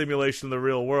just a simulation of the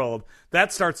real world,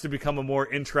 that starts to become a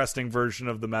more interesting version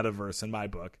of the metaverse in my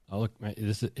book. Oh, look, mate,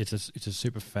 it's a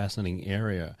super fascinating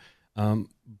area.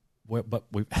 But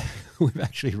we've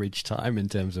actually reached time in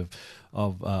terms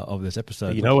of this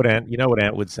episode. You know what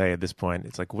Ant would say at this point?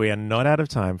 It's like, we are not out of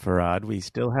time, Farad. We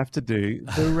still have to do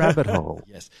the rabbit hole.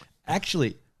 Yes,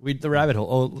 actually, the rabbit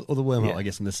hole or the wormhole. Yeah. I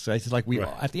guess in this case, it's like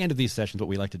at the end of these sessions, what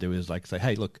we like to do is like say,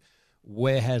 hey, look,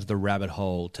 where has the rabbit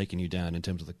hole taken you down in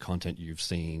terms of the content you've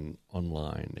seen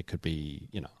online? It could be,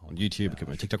 on YouTube, it could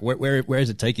be on TikTok. Where has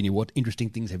it taken you? What interesting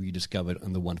things have you discovered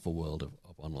in the wonderful world of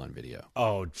online video?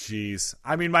 Oh, geez.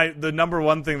 I mean, the number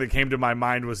one thing that came to my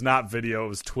mind was not video, it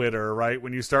was Twitter, right?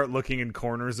 When you start looking in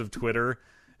corners of Twitter,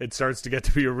 it starts to get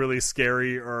to be a really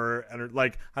scary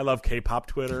I love K-pop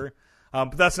Twitter.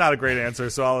 But that's not a great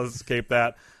answer, so I'll escape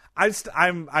that.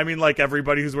 I mean, like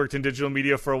everybody who's worked in digital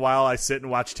media for a while, I sit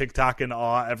and watch TikTok in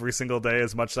awe every single day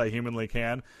as much as I humanly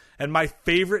can. And my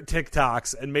favorite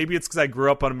TikToks, and maybe it's because I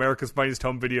grew up on America's Funniest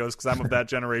Home Videos because I'm of that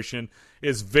generation,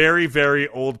 is very, very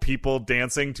old people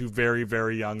dancing to very,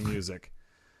 very young music.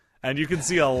 And you can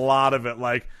see a lot of it,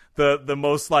 like the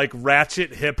most like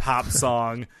ratchet hip-hop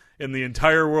song in the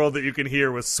entire world that you can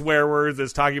hear with swear words,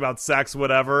 is talking about sex,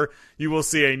 whatever. You will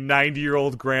see a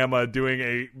 90-year-old grandma doing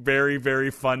a very,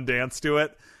 very fun dance to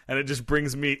it, and it just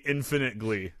brings me infinite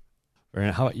glee.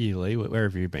 How about you, Lee? Where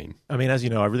have you been? I mean, as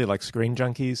you know, I really like Screen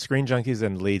Junkies. Screen Junkies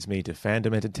then leads me to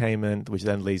Fandom Entertainment, which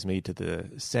then leads me to the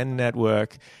Sen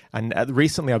Network. And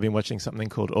recently I've been watching something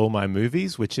called All My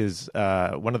Movies, which is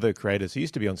one of the creators who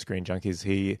used to be on Screen Junkies.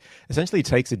 He essentially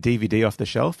takes a DVD off the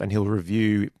shelf and he'll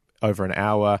review over an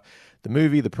hour the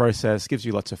movie, the process, gives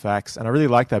you lots of facts. And I really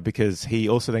like that because he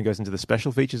also then goes into the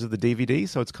special features of the DVD.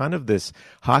 So it's kind of this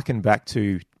harken back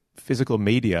to physical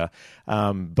media,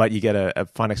 but you get a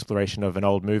fun exploration of an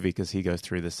old movie because he goes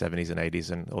through the 70s and 80s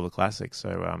and all the classics.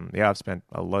 So, I've spent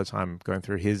a lot of time going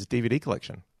through his DVD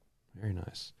collection. Very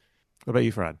nice. What about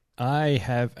you, Farad? I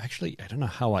have actually, I don't know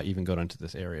how I even got into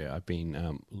this area. I've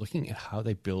been looking at how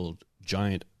they build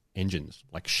giant engines,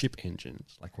 like ship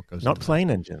engines, like what goes Not into plane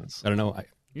engines. I don't know.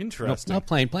 Interesting. Not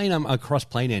plane across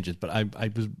plane engines, but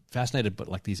I was fascinated by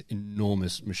like these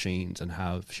enormous machines and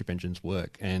how ship engines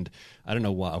work. And I don't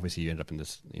know why. Obviously, you end up in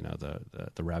this,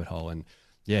 the rabbit hole, and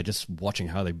just watching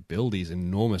how they build these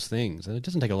enormous things. And it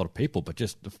doesn't take a lot of people, but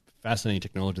just the fascinating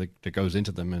technology that goes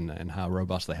into them, and how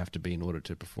robust they have to be in order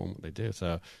to perform what they do.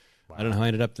 So I don't know how I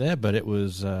ended up there, but it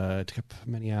was it took up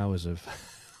many hours of.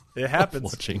 It happens.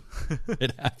 Watching.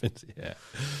 It happens, yeah.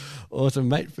 Awesome,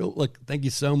 mate. Phil, look, thank you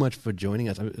so much for joining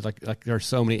us. It's like there are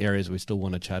so many areas we still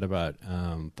want to chat about,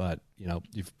 but I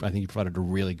think you provided a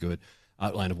really good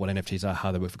outline of what NFTs are,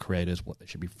 how they work for creators, what they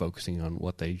should be focusing on,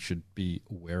 what they should be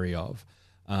wary of.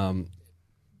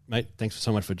 Mate, thanks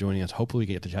so much for joining us. Hopefully we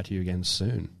get to chat to you again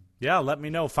soon. Yeah, let me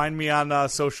know. Find me on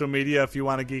social media if you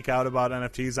want to geek out about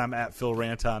NFTs. I'm at Phil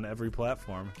Ranta on every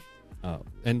platform.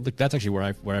 And look, that's actually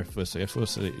where I first saw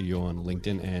you on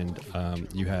LinkedIn, and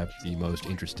you have the most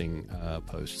interesting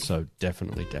posts. So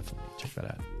definitely check that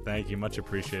out. Thank you, much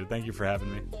appreciated. Thank you for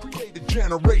having me. Create a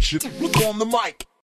generation. Look on the mic.